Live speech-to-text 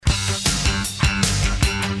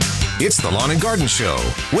It's the Lawn and Garden Show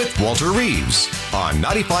with Walter Reeves on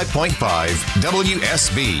 95.5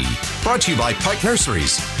 WSB. Brought to you by Pike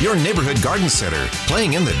Nurseries, your neighborhood garden center,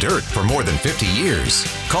 playing in the dirt for more than 50 years.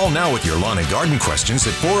 Call now with your lawn and garden questions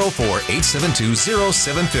at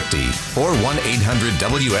 404-872-0750 or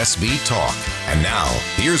 1-800-WSB-TALK. And now,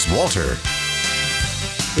 here's Walter.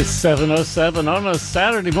 It's 7:07 on a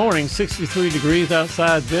Saturday morning, 63 degrees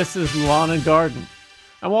outside. This is Lawn and Garden.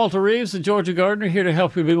 I'm Walter Reeves, the Georgia Gardener, here to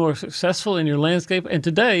help you be more successful in your landscape and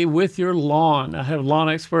today with your lawn. I have lawn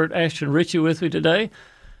expert Ashton Ritchie with me today.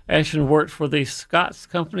 Ashton worked for the Scott's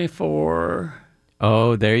Company for...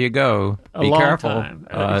 Oh, there you go. Be long careful. Time.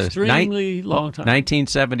 Extremely long time.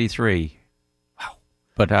 1973. Wow.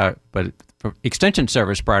 But for extension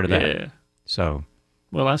service prior to that. Yeah. So...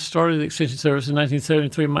 Well, I started the Extension Service in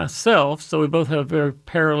 1973 myself, so we both have very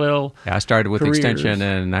parallel I started with careers. Extension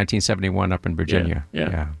in 1971 up in Virginia.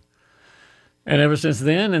 Yeah. And ever since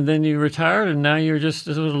then, and then you retired, and now you're just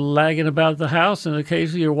sort of lagging about the house, and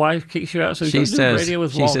occasionally your wife kicks you out, so you do radio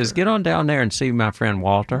with Walter. She says, get on down there and see my friend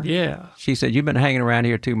Walter. Yeah. She said, you've been hanging around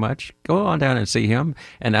here too much. Go on down and see him.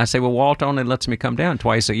 And I say, well, Walter only lets me come down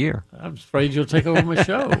twice a year. I'm afraid you'll take over my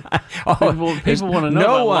show. People want to know no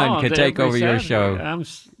about one lawns can take over your show. I'm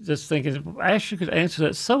just thinking, Ashton could answer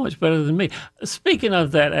that so much better than me. Speaking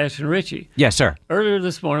of that, Ashton Ritchie. Yes, sir. Earlier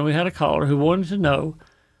this morning, we had a caller who wanted to know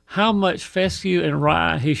how much fescue and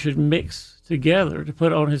rye he should mix together to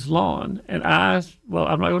put on his lawn. And I'm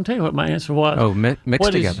not going to tell you what my answer was. Oh, mix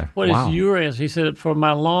together. What is your answer? He said, for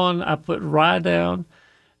my lawn, I put rye down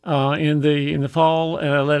in the fall, and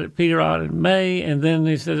I let it peter out in May. And then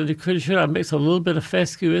he said, should I mix a little bit of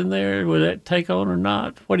fescue in there? Would that take on or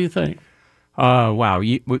not? What do you think? Wow.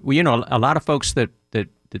 You know, a lot of folks that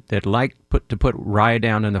like to put rye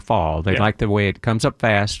down in the fall, they like the way it comes up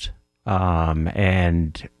fast,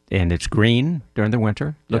 and it's green during the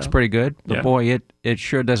winter. Looks pretty good. But boy, it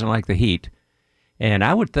sure doesn't like the heat. And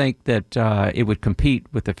I would think that it would compete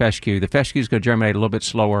with the fescue. The fescue is going to germinate a little bit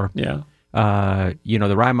slower. Yeah.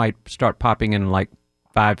 The rye might start popping in like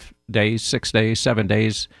 5 days, 6 days, 7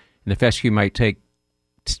 days, and the fescue might take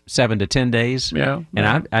 7 to 10 days. Yeah.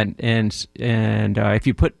 And if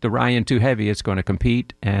you put the rye in too heavy, it's going to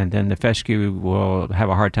compete, and then the fescue will have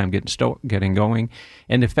a hard time getting going.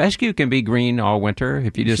 And the fescue can be green all winter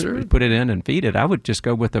if you just put it in and feed it. I would just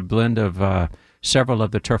go with a blend of several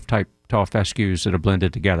of the turf type tall fescues that are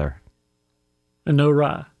blended together. And no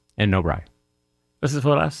rye. This is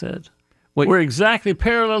what I said. We're exactly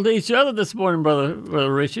parallel to each other this morning,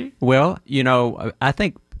 brother Ritchie. Well, I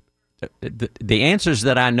think the answers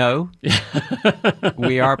that I know,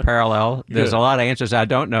 we are parallel. There's a lot of answers I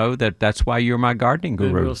don't know. That's why you're my gardening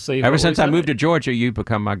guru. We'll see. Ever since I moved to Georgia, you've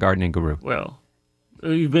become my gardening guru. Well,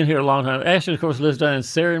 you've been here a long time. Ashton, of course, lives down in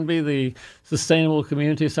Serenbe, the sustainable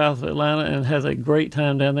community south of Atlanta, and has a great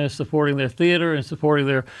time down there supporting their theater and supporting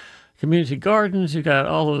their community gardens. You've got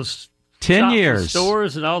all those 10 years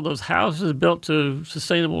stores and all those houses built to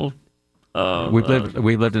sustainable. We've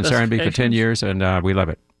lived in Serenbe for 10 years, and we love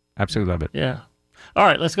it. Absolutely love it. Yeah. All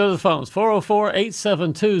right, let's go to the phones.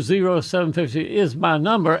 404-872-0750 is my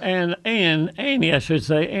number. And Annie, I should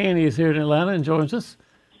say. Annie is here in Atlanta and joins us.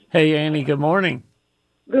 Hey, Annie, good morning.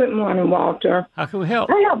 Good morning, Walter. How can we help?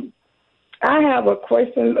 I have a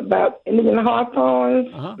question about Indian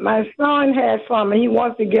hawthorns. My son has some, and he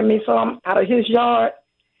wants to give me some out of his yard.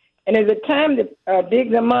 And is it time to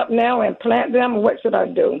dig them up now and plant them? Or what should I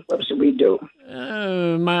do? What should we do?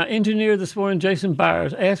 My engineer this morning, Jason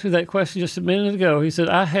Byers, asked me that question just a minute ago. He said,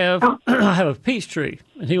 I have a peach tree,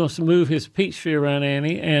 and he wants to move his peach tree around,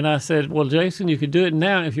 Annie. And I said, well, Jason, you could do it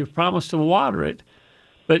now if you promise to water it.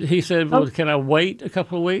 But he said, well, can I wait a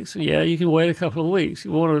couple of weeks? Yeah, you can wait a couple of weeks.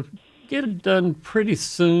 You want to get it done pretty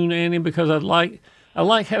soon, Annie, because I like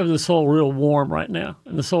having the soil real warm right now.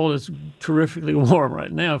 And the soil is terrifically warm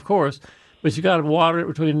right now, of course. But you got to water it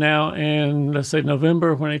between now and, let's say,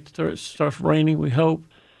 November when it starts raining, we hope,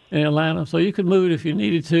 in Atlanta. So you could move it if you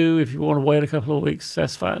needed to. If you want to wait a couple of weeks,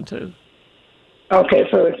 that's fine, too. Okay,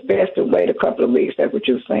 so it's best to wait a couple of weeks. That's what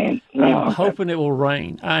you're saying? I'm hoping it will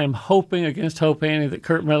rain. I am hoping against hope, Annie, that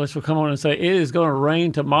Kurt Mellish will come on and say, it is going to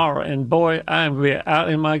rain tomorrow. And, boy, I am going to be out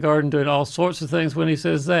in my garden doing all sorts of things when he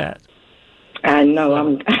says that. I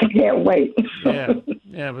know. I can't wait.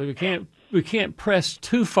 Yeah, but we can't press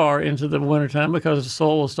too far into the wintertime because the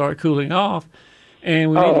soil will start cooling off,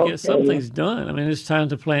 and we need to get some things done. I mean, it's time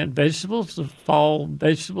to plant vegetables. The fall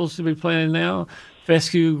vegetables to be planted now.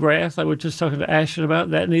 Fescue grass, like we're just talking to Ashton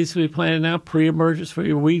about, that needs to be planted now. Pre-emergence for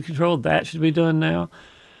your weed control, that should be done now.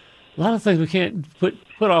 A lot of things we can't put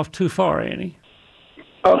off too far, Annie.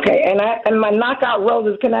 Okay, and my knockout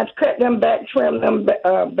roses, can I cut them back, trim them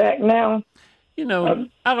back now? I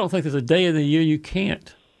don't think there's a day of the year you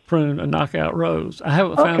can't prune a knockout rose. I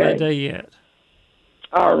haven't found that day yet.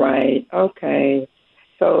 All right. Okay.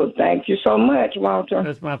 So thank you so much, Walter.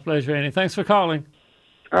 That's my pleasure, Annie. Thanks for calling.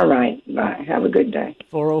 All right. Bye. Have a good day.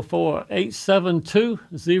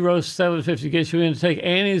 404-872-0750 gets you in to take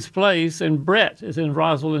Annie's place. And Brett is in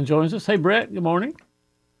Roswell and joins us. Hey, Brett. Good morning.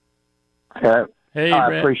 Hey, I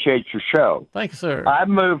Brett. Appreciate your show. Thank you, sir. I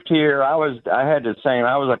moved here. I was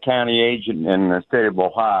a county agent in the state of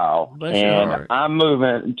Ohio, and I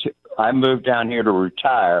moved down here to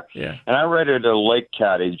retire. Yeah. And I rented a lake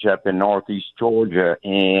cottage up in northeast Georgia,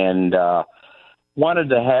 and wanted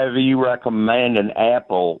to have you recommend an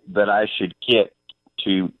apple that I should get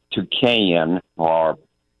to can or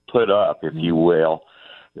put up, if you will.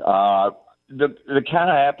 The kind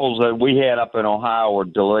of apples that we had up in Ohio were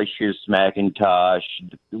delicious, Macintosh,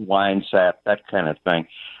 wine sap, that kind of thing.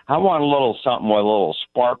 I want a little something with a little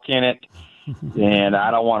spark in it, and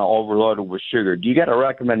I don't want to overload it with sugar. Do you got a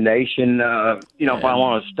recommendation? If I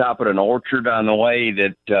want to stop at an orchard on the way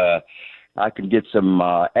that I could get some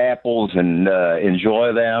apples and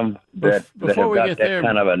enjoy them. That have got that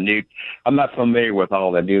kind of a new. I'm not familiar with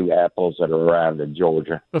all the new apples that are around in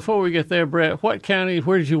Georgia. Before we get there, Brett, what county?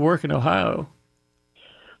 Where did you work in Ohio?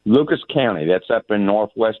 Lucas County. That's up in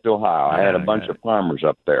northwest Ohio. I had a bunch of farmers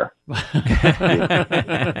up there. And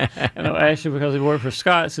I asked you because he worked for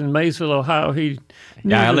Scott's in Maysville, Ohio.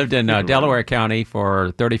 I lived in Delaware County for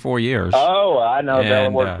 34 years. Oh, I know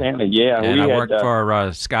Delaware County. Yeah, and I worked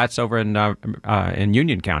for Scott's over in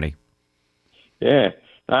Union County. Yeah,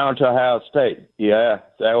 down to Ohio State. Yeah,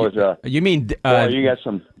 that was You mean you got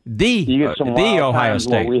some the Ohio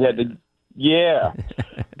State? We had to. Yeah,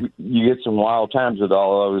 you get some wild times with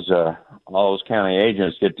all those county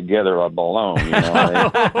agents get together like balloon.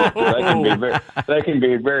 They can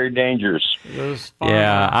be very dangerous.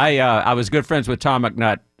 Yeah, I was good friends with Tom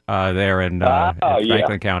McNutt there in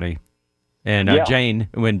Franklin County, and Jane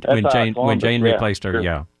when Jane replaced her.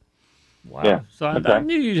 Yeah. Wow. Yeah. So I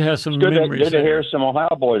knew you'd have some memories. Good to hear some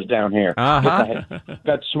Ohio boys down here.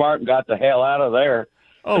 Got smart and got the hell out of there.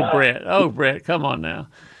 Oh, Brett, come on now.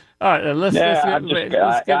 All right, let's I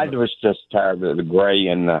was just tired of the gray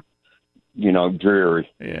and the, dreary.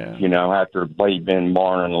 Yeah. After been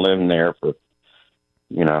born and living there for,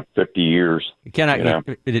 50 years.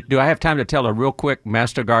 Do I have time to tell a real quick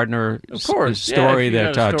Master Gardener story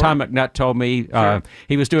that Tom McNutt told me? Sure.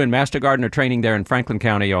 He was doing Master Gardener training there in Franklin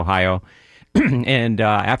County, Ohio, and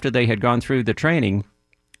after they had gone through the training,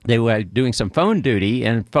 they were doing some phone duty,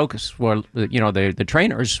 and folks were, the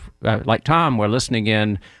trainers, like Tom, were listening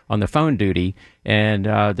in on the phone duty. And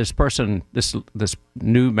this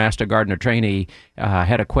new Master Gardener trainee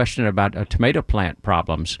had a question about tomato plant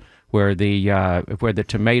problems, where the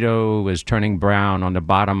tomato was turning brown on the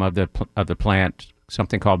bottom of the plant,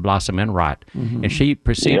 something called blossom end rot. Mm-hmm. And she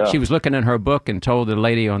she was looking in her book and told the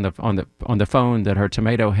lady on the phone that her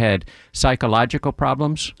tomato had psychological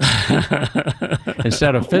problems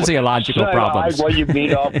instead of physiological problems. Well, you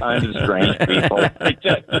meet all kinds of strange people.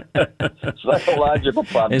 Psychological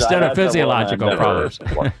problems instead of physiological problems.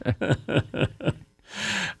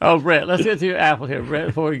 Oh, Brett, let's get to your apple here, Brett,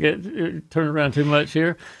 before we turn around too much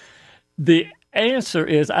here. The answer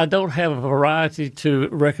is I don't have a variety to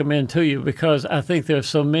recommend to you because I think there's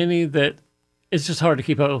so many that it's just hard to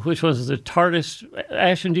keep up with. Which ones is the tartest?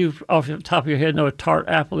 Ashton, do you off the top of your head know a tart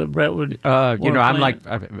apple that Brett would? I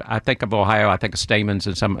think of Ohio. I think of Stamens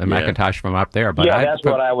and some Macintosh from up there. But that's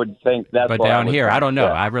what I would think. But down here, I don't know.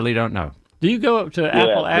 I really don't know. Do you go up to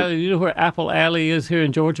Apple Alley? Do you know where Apple Alley is here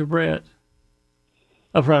in Georgia, Brett?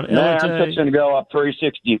 Up around LJ? I'm fixing to go up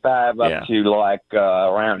 365 to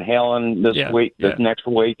around Helen this next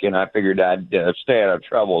week, and I figured I'd stay out of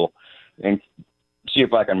trouble and see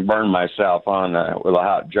if I can burn myself on with a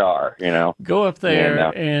hot jar. Go up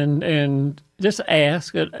there and just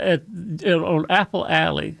ask on Apple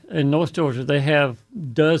Alley in North Georgia. They have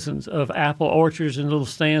dozens of apple orchards and little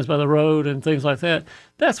stands by the road and things like that.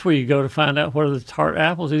 That's where you go to find out what are the tart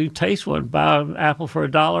apples. And you taste one, buy an apple for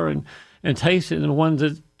 $1 and taste it, and the ones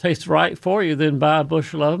that taste right for you, then buy a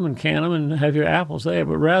bushel of them and can them and have your apples there.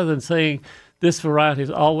 But rather than saying this variety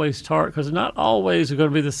is always tart, because not always are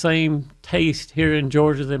going to be the same taste here in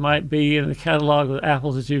Georgia they might be in the catalog of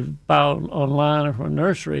apples that you buy online or from a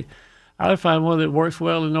nursery, I would find one that works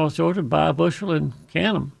well in North Georgia, buy a bushel and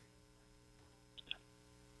can them.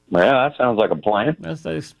 Well, that sounds like a plan. That's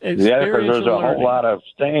because there's a whole lot of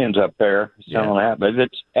stands up there selling apples.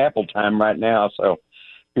 It's apple time right now, so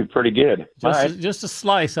Be pretty good. Just a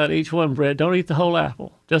slice out of each one, Brett. Don't eat the whole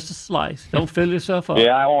apple. Just a slice. Don't fill yourself up.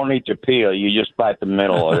 Yeah, I won't eat the peel. You just bite the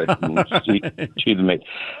middle of it and chew the meat.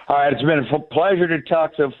 All right, it's been a pleasure to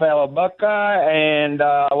talk to a fellow Buckeye, and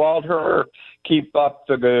Walter, keep up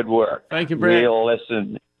the good work. Thank you, Brett. We'll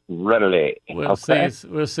listen readily. We'll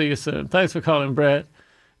see you soon. Thanks for calling, Brett.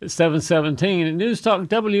 It's 7:17, and News Talk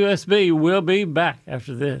WSB will be back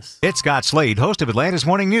after this. It's Scott Slade, host of Atlanta's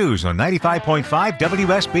Morning News on 95.5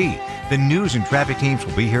 WSB. The news and traffic teams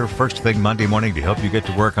will be here first thing Monday morning to help you get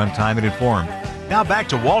to work on time and informed. Now back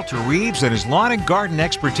to Walter Reeves and his lawn and garden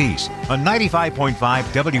expertise on 95.5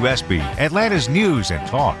 WSB, Atlanta's News and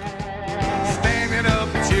Talk. Standing up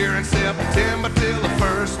here in September till the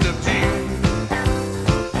 1st of June.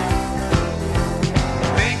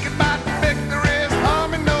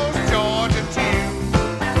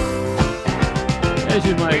 As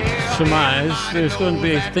you might surmise, there's going to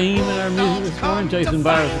be a theme in our music this morning. Jason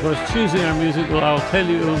Byers, of course, choosing our music. Well, I'll tell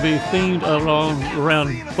you, it will be themed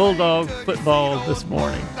around Bulldog football this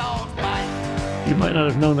morning. You might not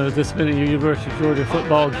have known there this many University of Georgia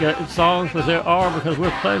football songs, but there are, because we're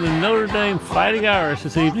playing the Notre Dame Fighting Irish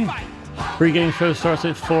this evening. Pre-game show starts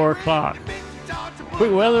at 4 o'clock.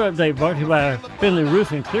 Quick weather update brought to you by Finley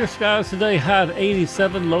Roofing. Clear skies today, high of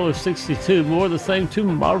 87, low of 62. More of the same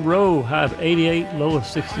tomorrow, high of 88, low of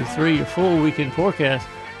 63. Your full weekend forecast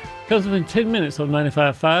comes up in 10 minutes on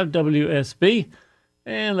 95.5 WSB.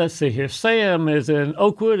 And let's see here. Sam is in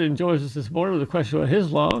Oakwood and joins us this morning with a question about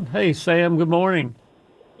his lawn. Hey, Sam, good morning.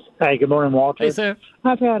 Hey, good morning, Walter. Hey, Sam.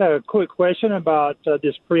 I've had a quick question about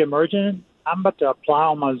this pre-emergent. I'm about to apply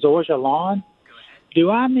on my Georgia lawn. Do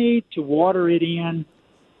I need to water it in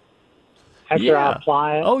after I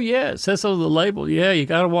apply it? Oh, yeah. It says on the label. Yeah, you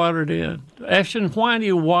got to water it in. Ashton, why do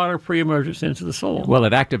you water pre-emergence into the soil? Well,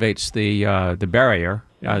 it activates the barrier,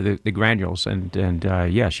 the granules, and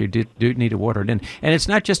yes, you do need to water it in. And it's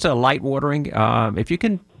not just a light watering. If you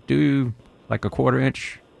can do like a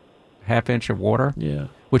quarter-inch, half-inch of water, yeah,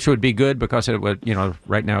 which would be good because it would,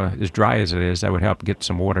 right now, as dry as it is, that would help get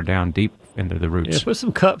some water down deep into the roots. Yeah, put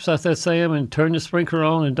some cups out there, Sam, and turn the sprinkler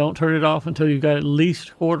on, and don't turn it off until you've got at least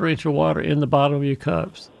a quarter-inch of water in the bottom of your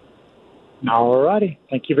cups. All righty.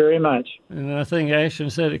 Thank you very much. And I think Ashton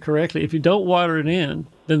said it correctly. If you don't water it in,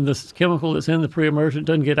 then the chemical that's in the pre-emergent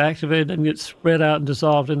doesn't get activated, doesn't get spread out and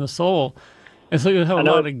dissolved in the soil. And so you'll have a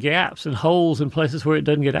lot of gaps and holes in places where it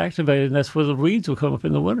doesn't get activated, and that's where the weeds will come up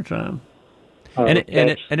in the wintertime. And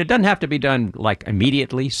it doesn't have to be done like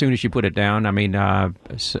immediately, as soon as you put it down. I mean,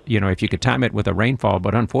 if you could time it with a rainfall,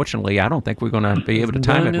 but unfortunately, I don't think we're going to be able to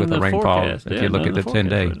time it with a rainfall. If you look at the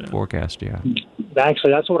 10-day forecast, yeah.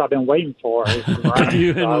 Actually, that's what I've been waiting for.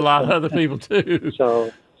 You and a lot of other people too.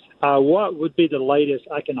 So, what would be the latest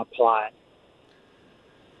I can apply it?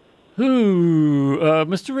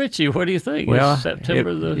 Mr. Ritchie, what do you think? Well, it's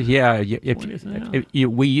September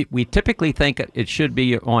we typically think it should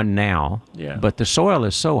be on now, but the soil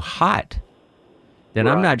is so hot that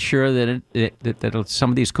I'm not sure that some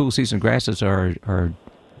of these cool season grasses are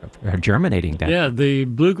germinating. Yeah, the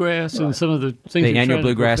bluegrass and some of the things. The annual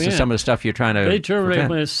bluegrass and some of the stuff you're trying to. They germinate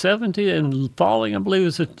when it's 70 and falling, I believe,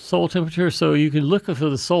 is the soil temperature. So you can look for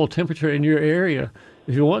the soil temperature in your area.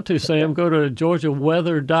 If you want to, Sam, go to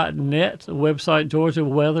georgiaweather.net, the website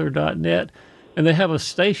georgiaweather.net, and they have a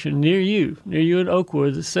station near you in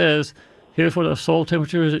Oakwood that says, here's what the soil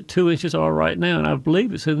temperature is at 2 inches are right now. And I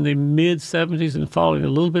believe it's in the mid-70s and falling a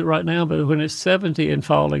little bit right now, but when it's 70 and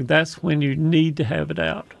falling, that's when you need to have it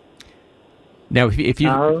out. Now, if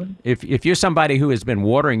you're somebody who has been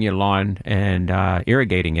watering your lawn and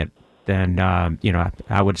irrigating it, then,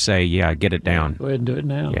 I would say, get it down. Go ahead and do it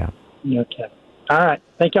now. Yeah. Okay. All right.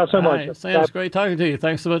 Thank y'all so much. Sam, it's great talking to you.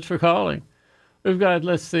 Thanks so much for calling. We've got,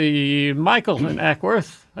 Michael in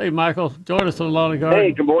Ackworth. Hey, Michael, join us on Lawn and Garden.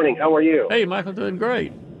 Hey, good morning. How are you? Hey, Michael, doing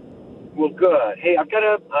great. Well, good. Hey, I've got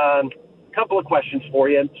a couple of questions for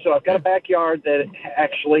you. So I've got a backyard that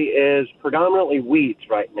actually is predominantly weeds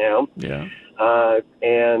right now. Yeah.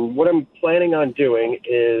 And what I'm planning on doing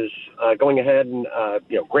is going ahead and,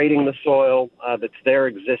 grading the soil that's there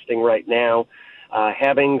existing right now,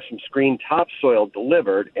 having some screen topsoil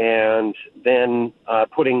delivered, and then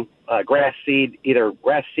putting grass seed, either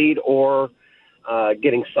grass seed or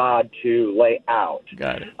getting sod to lay out.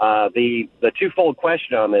 Got it. The twofold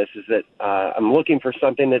question on this is that I'm looking for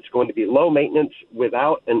something that's going to be low maintenance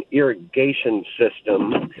without an irrigation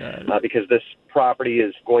system, because this property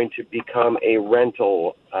is going to become a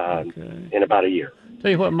rental in about a year. Tell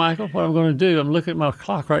you what, Michael, what I'm going to do, I'm looking at my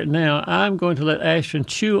clock right now. I'm going to let Ashton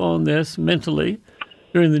chew on this mentally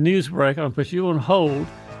during the news break. I'm going to put you on hold.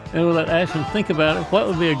 and we'll let Ashton think about it. What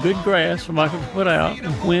would be a good grass for Michael to put out,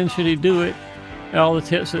 and when should he do it? And all the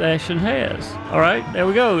tips that Ashton has. All right, there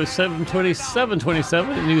we go. It's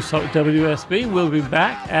 7:27 at News Talk WSB. We'll be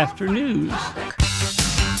back after news.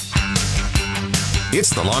 It's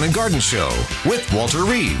the Lawn and Garden Show with Walter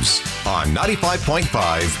Reeves on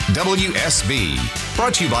 95.5 WSB.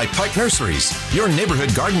 Brought to you by Pike Nurseries, your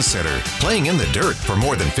neighborhood garden center, playing in the dirt for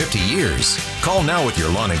more than 50 years. Call now with your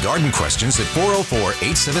lawn and garden questions at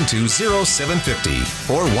 404-872-0750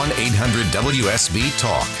 or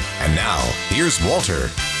 1-800-WSB-TALK. And now, here's Walter.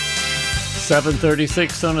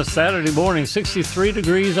 7:36 on a Saturday morning, 63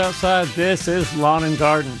 degrees outside. This is Lawn and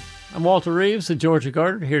Garden. I'm Walter Reeves, the Georgia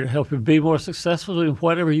Gardener, here to help you be more successful in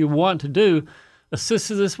whatever you want to do.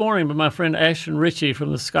 Assisted this morning by my friend Ashton Ritchie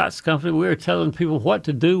from the Scotts Company. We are telling people what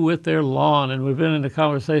to do with their lawn, and we've been in a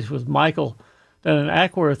conversation with Michael down in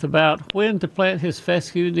Ackworth about when to plant his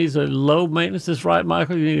fescue. It needs a low maintenance. Is right,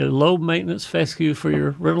 Michael? You need a low maintenance fescue for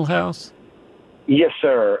your rental house? Yes,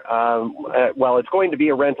 sir. Well, it's going to be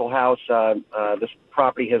a rental house. This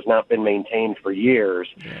property has not been maintained for years.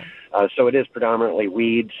 Yeah. So it is predominantly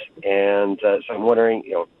weeds, and so I'm wondering,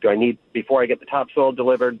 do I need, before I get the topsoil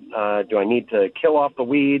delivered, do I need to kill off the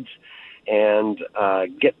weeds and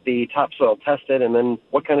get the topsoil tested, and then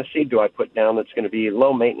what kind of seed do I put down that's going to be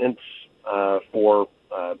low maintenance for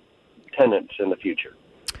tenants in the future?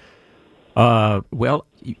 Well,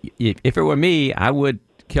 if it were me, I would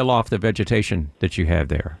kill off the vegetation that you have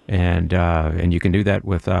there, and you can do that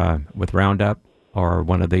with Roundup or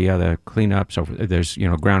one of the other cleanups. Or there's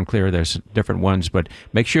Ground Clear. There's different ones, but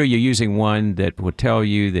make sure you're using one that will tell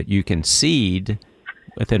you that you can seed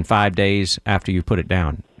within 5 days after you put it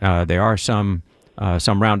down. There are some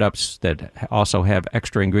Roundups that also have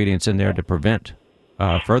extra ingredients in there to prevent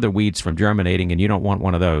further weeds from germinating, and you don't want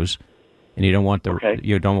one of those, and you don't want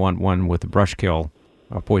you don't want one with a brush kill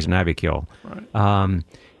or poison ivy kill. Right.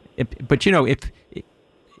 But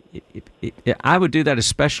I would do that,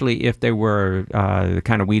 especially if there were the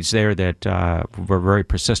kind of weeds there that were very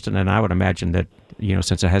persistent, and I would imagine that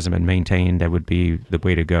since it hasn't been maintained, that would be the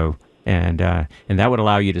way to go, and that would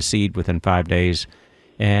allow you to seed within 5 days.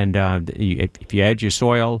 And if you add your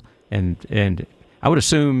soil, and I would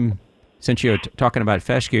assume, since you're talking about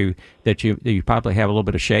fescue, that you probably have a little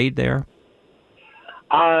bit of shade there.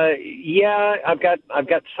 Yeah, I've got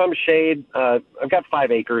some shade. I've got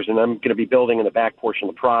 5 acres, and I'm going to be building in the back portion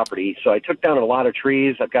of the property. So I took down a lot of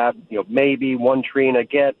trees. I've got maybe one tree, and I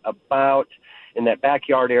get about, in that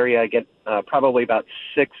backyard area, I get probably about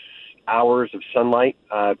 6 hours of sunlight.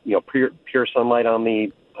 Pure sunlight on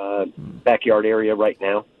the backyard area right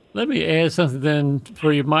now. Let me add something then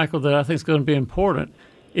for you, Michael, that I think is going to be important.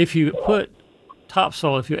 If you put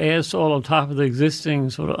topsoil, if you add soil on top of the existing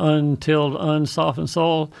sort of untilled, unsoftened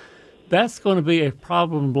soil, that's going to be a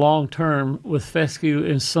problem long-term with fescue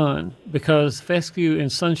in sun, because fescue in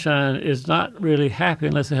sunshine is not really happy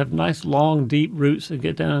unless they have nice, long, deep roots that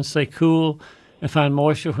get down and stay cool and find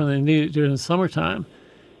moisture when they need it during the summertime.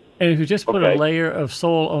 And if you just put a layer of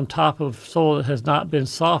soil on top of soil that has not been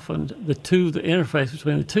softened, the interface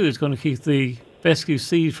between the two is going to keep the fescue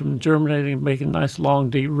seed from germinating and making nice, long,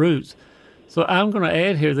 deep roots. So I'm going to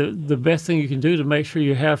add here that the best thing you can do to make sure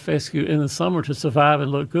you have fescue in the summer to survive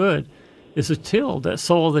and look good is to till that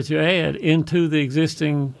soil that you add into the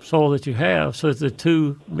existing soil that you have, so that the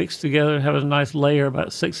two mix together and have a nice layer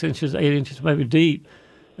about 6 inches, 8 inches maybe deep,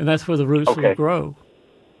 and that's where the roots will grow.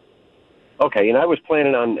 Okay, and I was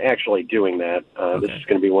planning on actually doing that. This is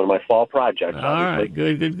going to be one of my fall projects. All right,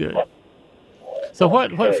 good. So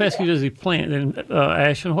what fescue does he plant? And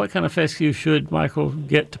Ashton, what kind of fescue should Michael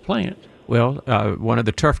get to plant? Well, one of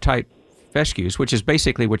the turf-type fescues, which is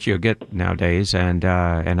basically what you'll get nowadays, and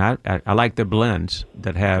I like the blends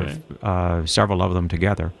that have several of them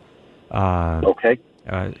together.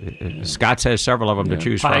 Scotts has several of them to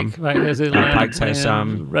choose from. Pike has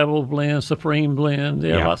some. Rebel blend, Supreme blend.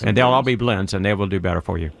 And they'll all be blends, and they will do better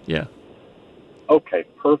for you. Yeah. Okay,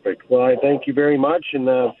 perfect. Well, I thank you very much, and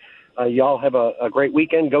y'all have a great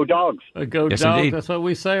weekend. Go Dogs. Go yes, Dogs. Indeed. That's what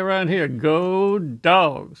we say around here. Go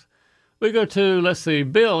Dogs. We go to,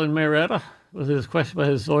 Bill in Marietta with his question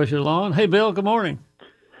about his zoysia lawn. Hey, Bill, good morning.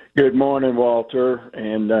 Good morning, Walter,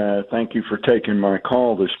 and thank you for taking my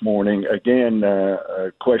call this morning. Again,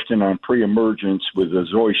 a question on pre-emergence with the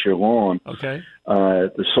zoysia lawn. Okay.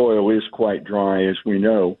 The soil is quite dry, as we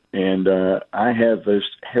know, and I have this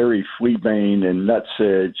hairy fleabane and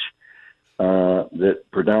nutsedge that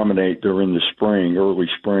predominate during the spring, early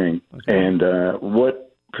spring. Okay. And what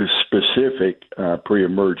specific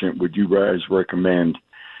pre-emergent would you guys recommend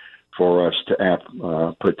for us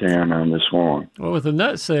to put down on this lawn. Well, with the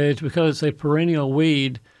nut sedge, because it's a perennial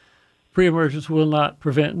weed, pre-emergence will not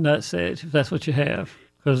prevent nut sedge if that's what you have,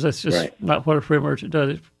 because that's just not what a pre-emergent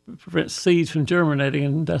does. It prevents seeds from germinating,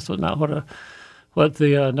 and that's not what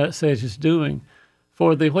the nut sedge is doing.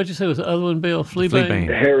 For the, what'd you say was the other one, Bill? Fleabane?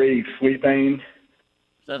 The hairy fleabane.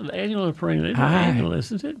 Is that an annual or perennial? It's annual,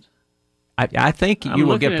 isn't it? I think you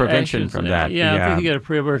will get prevention from that. Yeah, I think you get a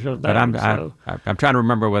pre-emergent on that. But I'm trying to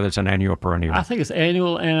remember whether it's an annual or perennial. I think it's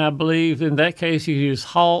annual, and I believe in that case you can use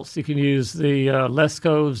Haltz, you can use the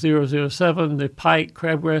Lesco 007, the Pike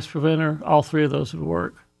crabgrass preventer. All three of those would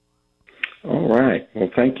work. All right. Well,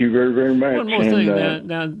 thank you very, very much. One more thing.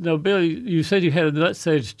 Now, Bill, you said you had a nut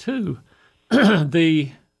sedge too.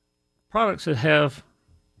 The products that have...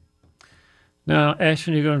 Now,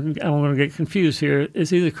 Ashton, I'm going to get confused here.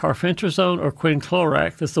 It's either carfentrazone or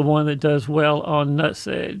quinclorac that's the one that does well on nut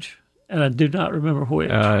sedge, and I do not remember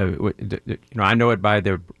which. I know it by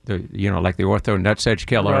the like the Ortho nut sedge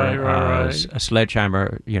killer, a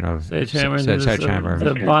Sledgehammer, Sledgehammer.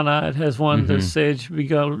 The Bonide has one. The sedge, we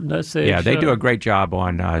go nut sedge. Yeah, they do a great job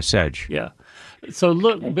on sedge. Yeah. So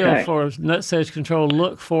look, Bill, for nut sedge control,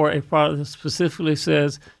 look for a product that specifically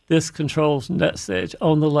says this controls nut sedge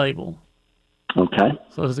on the label. Okay.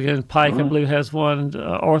 So again, Pike, I believe, has one.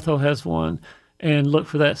 Ortho has one. And look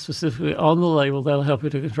for that specifically on the label. That'll help you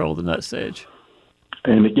to control the nut sedge.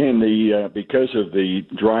 And again, because of the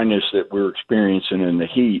dryness that we're experiencing in the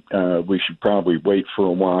heat, we should probably wait for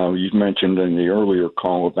a while. You mentioned in the earlier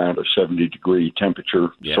call about a 70-degree temperature,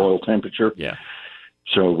 soil temperature. Yeah.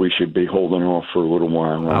 So we should be holding off for a little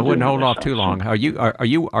while. I wouldn't hold off too long. Are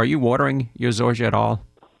you watering your zoysia at all?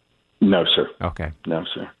 No, sir. Okay. No,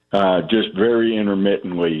 sir. Just very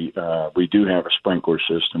intermittently. We do have a sprinkler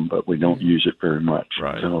system, but we don't use it very much.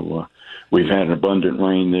 Right. So we've had an abundant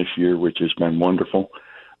rain this year, which has been wonderful,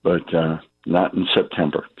 but not in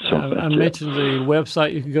September. So I mentioned the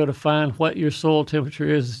website you can go to find what your soil temperature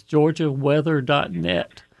is,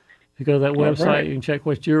 georgiaweather.net. If you go to that website, you can check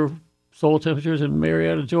what your soil temperature is in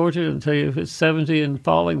Marietta, Georgia, and tell you if it's 70 and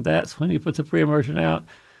falling. That's when you put the pre-emergent out.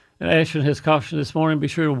 And Ashton has cautioned this morning, be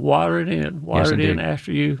sure to water it in. Water it in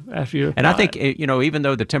after you apply. And I think, even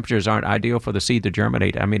though the temperatures aren't ideal for the seed to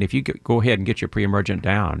germinate, I mean, if you go ahead and get your pre-emergent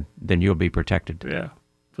down, then you'll be protected. Yeah,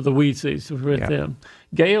 for the weed seeds to prevent them.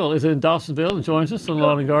 Gail is in Dawsonville and joins us on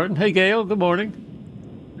Lawn and Garden. Hey, Gail, good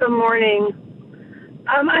morning. Good morning.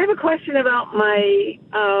 I have a question about my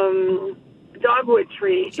dogwood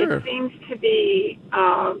tree. Sure. It seems to be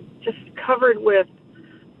just covered with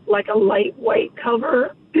like a light white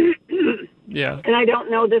cover. Yeah. And I don't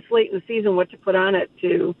know this late in the season what to put on it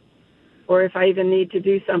or if I even need to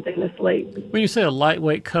do something this late. When you say a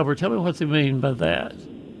lightweight cover, tell me what you mean by that.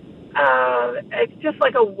 It's just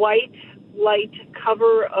like a white light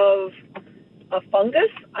cover of a fungus,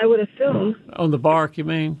 I would assume. On the bark, you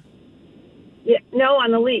mean? Yeah, no,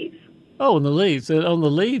 on the leaves. Oh, on the leaves. On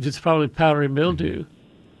the leaves, it's probably powdery mildew.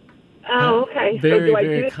 Oh, okay. Very, so do I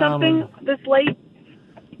very do common. something this late?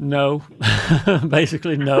 No.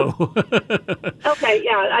 Basically, no. Okay,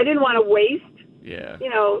 yeah. I didn't want to waste,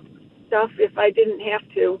 stuff if I didn't have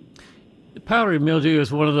to. Powdery mildew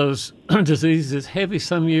is one of those diseases that's heavy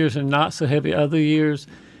some years and not so heavy other years.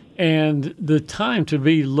 And the time to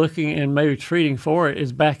be looking and maybe treating for it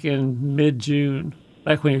is back in mid-June.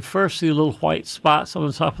 Back when you first see little white spots on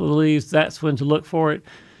the top of the leaves, that's when to look for it.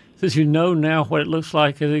 Since you know now what it looks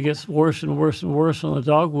like as it gets worse and worse and worse on the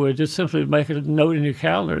dogwood, just simply make a note in your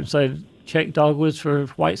calendar and say, check dogwoods for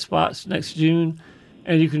white spots next June,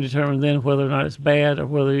 and you can determine then whether or not it's bad or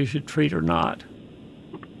whether you should treat or not.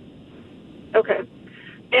 Okay.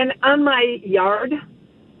 And on my yard,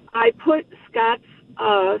 I put Scott's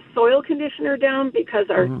soil conditioner down because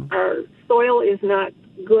our soil is not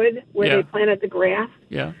good where they planted the grass.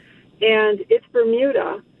 Yeah. And it's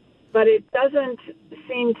Bermuda, but it doesn't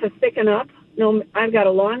seem to thicken up. No, I've got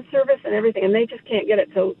a lawn service and everything, and they just can't get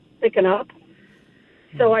it to thicken up.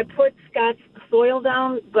 So I put Scott's soil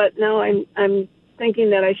down, but now I'm thinking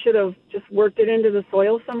that I should have just worked it into the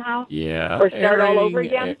soil somehow. Yeah. Or start all over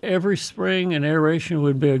again. Every spring, an aeration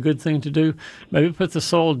would be a good thing to do. Maybe put the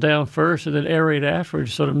soil down first and then aerate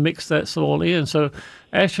afterwards, sort of mix that soil in. So,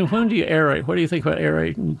 Ashton, when do you aerate? What do you think about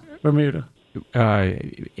aerating Bermuda?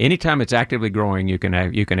 Anytime it's actively growing, you can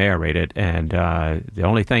aerate it, and the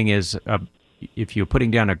only thing is, if you're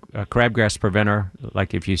putting down a crabgrass preventer,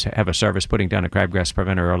 like if you have a service putting down a crabgrass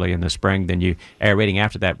preventer early in the spring, then aerating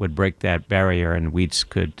after that would break that barrier, and weeds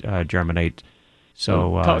could germinate.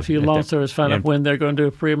 So talk to your lawn service, find out when they're going to do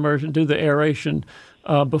a pre-emergent, do the aeration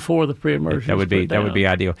before the pre-emergent. That would be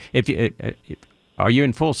ideal. Are you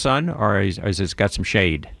in full sun, or is it got some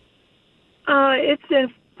shade? It's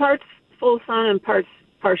in parts full sun and parts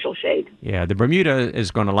partial shade. Yeah, the Bermuda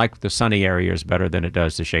is going to like the sunny areas better than it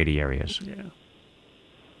does the shady areas. Yeah.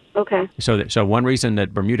 Okay. So one reason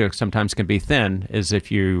that Bermuda sometimes can be thin is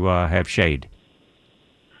if you have shade.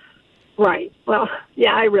 Right. Well,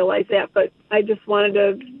 yeah, I realize that, but I just wanted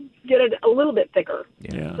to get it a little bit thicker.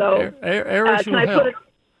 Yeah. So Aeration will help.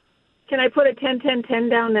 Can I put a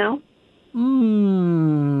 10-10-10 down now?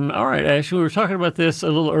 All right, Ashley, we were talking about this a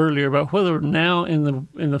little earlier about whether now in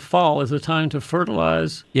the fall is the time to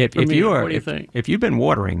fertilize. Yeah, what do you think? If you've been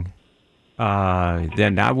watering,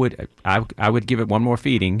 then I would give it one more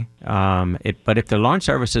feeding. But if the lawn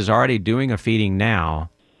service is already doing a feeding now,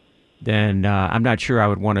 then I'm not sure I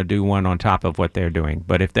would want to do one on top of what they're doing.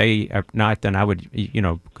 But if they are not, then I would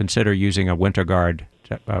consider using a winter guard,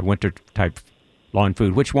 winter type lawn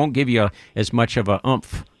food, which won't give you as much of a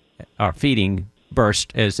oomph or feeding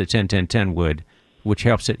burst as the 10-10-10 would, which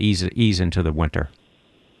helps it ease into the winter.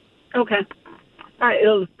 Okay. All right,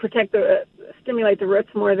 it'll stimulate the roots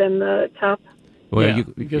more than the top. Well,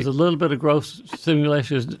 because a little bit of growth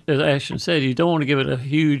stimulation, as Ashton said, you don't want to give it a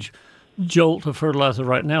huge jolt of fertilizer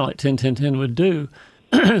right now like 10-10-10 would do.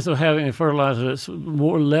 So having a fertilizer that's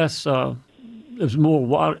more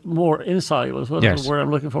insoluble is what the word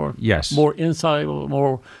I'm looking for. Yes. More insoluble,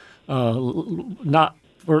 more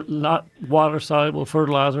not water soluble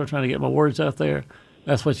fertilizer. I'm trying to get my words out there.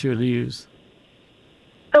 That's what you would use.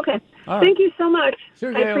 Okay. Right. Thank you so much.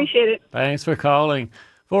 Sure, I appreciate it. Thanks for calling.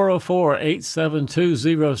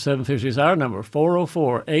 404-872-0750 is our number.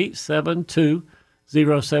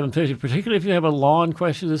 404-872-0750. Particularly if you have a lawn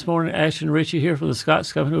question this morning, Ashton Ritchie here from the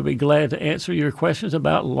Scotts Company will be glad to answer your questions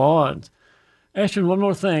about lawns. Ashton, one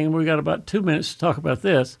more thing. We've got about 2 minutes to talk about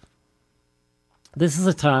this. This is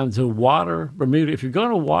the time to water Bermuda. If you're going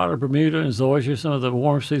to water Bermuda and zoysia, some of the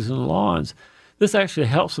warm season lawns, this actually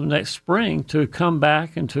helps them next spring to come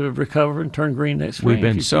back and to recover and turn green next spring. We've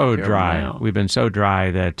been so dry. We've been so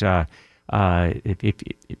dry that if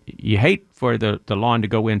you hate for the lawn to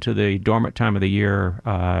go into the dormant time of the year,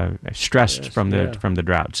 stressed from the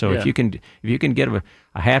drought. So if you can get a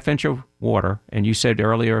half inch of water, and you said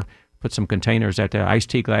earlier, put some containers at the iced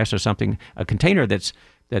tea glass or something, a container that's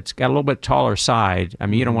got a little bit taller side. I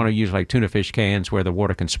mean, you don't want to use like tuna fish cans where the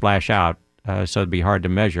water can splash out, so it'd be hard to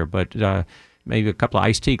measure. But maybe a couple of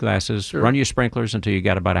iced tea glasses. Sure. Run your sprinklers until you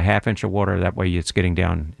got about a half inch of water. That way it's getting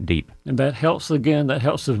down deep. And that helps, again, the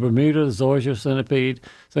Bermuda, the zoysia, centipede,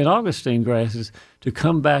 St. Augustine grasses to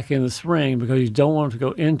come back in the spring because you don't want them to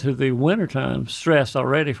go into the wintertime stressed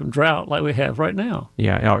already from drought like we have right now.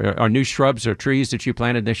 Yeah, our new shrubs or trees that you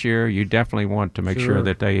planted this year, you definitely want to make sure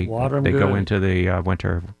that they go into the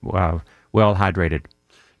winter well hydrated.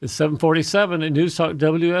 It's 7:47 at News Talk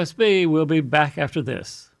WSB. We'll be back after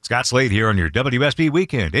this. Scott Slade here on your WSB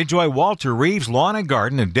Weekend. Enjoy Walter Reeves Lawn and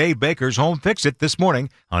Garden and Dave Baker's Home Fix-It this morning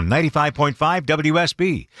on 95.5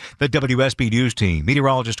 WSB. The WSB News team,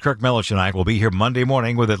 meteorologist Kirk Mellish and I will be here Monday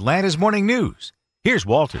morning with Atlanta's Morning News. Here's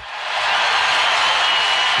Walter.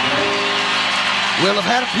 Well, I've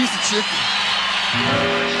had a piece of chicken.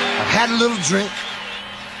 I've had a little drink.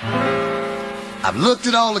 I've looked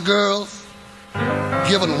at all the girls,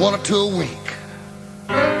 given one or two a wink.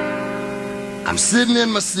 I'm sitting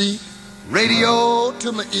in my seat, radio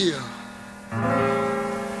to my ear,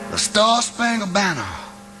 the Star-Spangled Banner,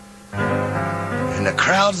 and the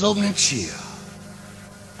crowd's opening cheer.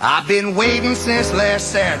 I've been waiting since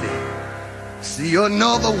last Saturday, see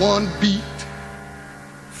another one beat.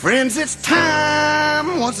 Friends, it's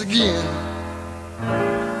time once again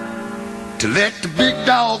to let the big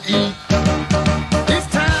dog eat. It's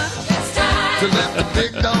time to let the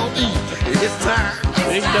big dog eat. It's time.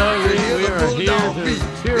 Big Dog, we are here to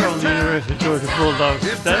cheer on the University of Georgia Bulldogs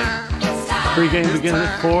today. Pre-game begins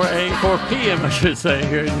at 4 p.m. I should say,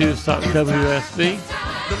 here at News Talk WSB.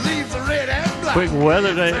 Quick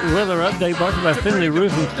weather update brought to you by Finley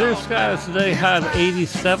Roofing. Clear skies today, high of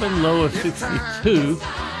 87, low of 62.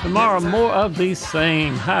 Tomorrow, more of the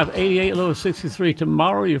same. High of 88, low of 63.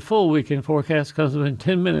 Tomorrow, your full weekend forecast comes in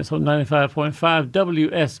 10 minutes on 95.5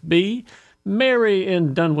 WSB. Mary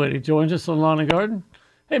in Dunwoody joins us on Lawn and Garden.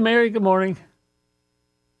 Hey, Mary, good morning.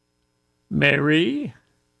 Mary.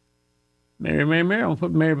 I'm going to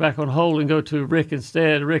put Mary back on hold and go to Rick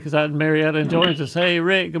instead. Rick is out in Marietta and joins us. Hey,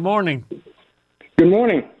 Rick, good morning. Good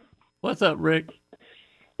morning. What's up, Rick?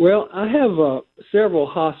 Well, I have several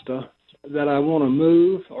hosta that I want to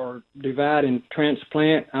move or divide and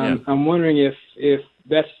transplant. I'm wondering if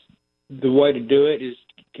that's the way to do it.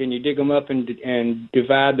 Can you dig them up and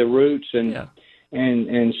divide the roots and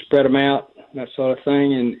spread them out? that sort of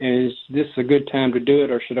thing. And is this a good time to do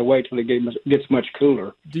it, or should I wait till it gets much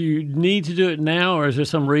cooler? Do you need to do it now, or is there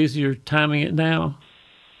some reason you're timing it now?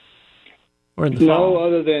 Or in the fall? No,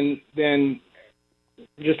 other than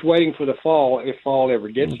just waiting for the fall, if fall ever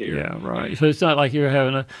gets here. Yeah, right. So it's not like you're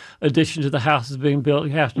having an addition to the houses being built.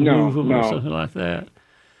 You have to move them or something like that.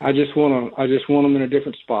 I just want them in a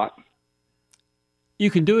different spot. You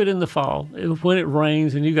can do it in the fall when it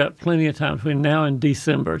rains, and you got plenty of time between now and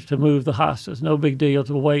December to move the hostas. No big deal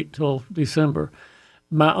to wait till December.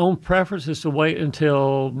 My own preference is to wait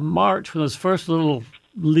until March when those first little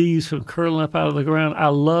leaves from curling up out of the ground. I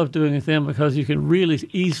love doing it then because you can really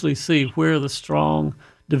easily see where the strong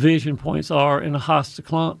division points are in a hosta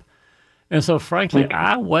clump. And so, frankly,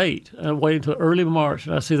 I wait until early March,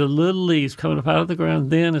 and I see the little leaves coming up out of the ground.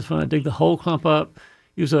 Then is when I dig the whole clump up,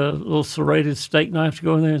 use a little serrated steak knife to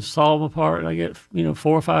go in there and saw them apart, and I get 4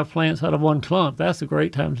 or 5 plants out of one clump. That's a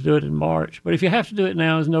great time to do it in March. But if you have to do it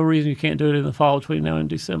now, there's no reason you can't do it in the fall between now and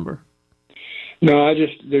December. No,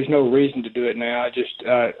 there's no reason to do it now.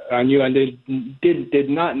 I knew I did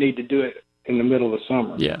not need to do it in the middle of the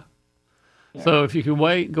summer. Yeah. So if you can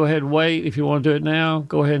wait, go ahead and wait. If you want to do it now,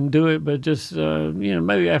 go ahead and do it. But just,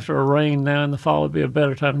 maybe after a rain now in the fall would be a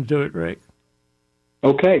better time to do it, Rick.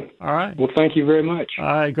 Okay. All right. Well, thank you very much. All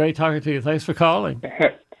right. Great talking to you. Thanks for calling.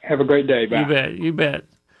 Have a great day. Bye. You bet.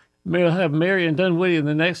 We'll have Mary in Dunwoody in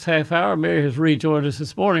the next half hour. Mary has rejoined us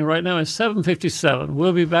this morning. Right now it's 7:57.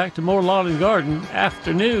 We'll be back to more Lawn and Garden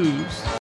after news.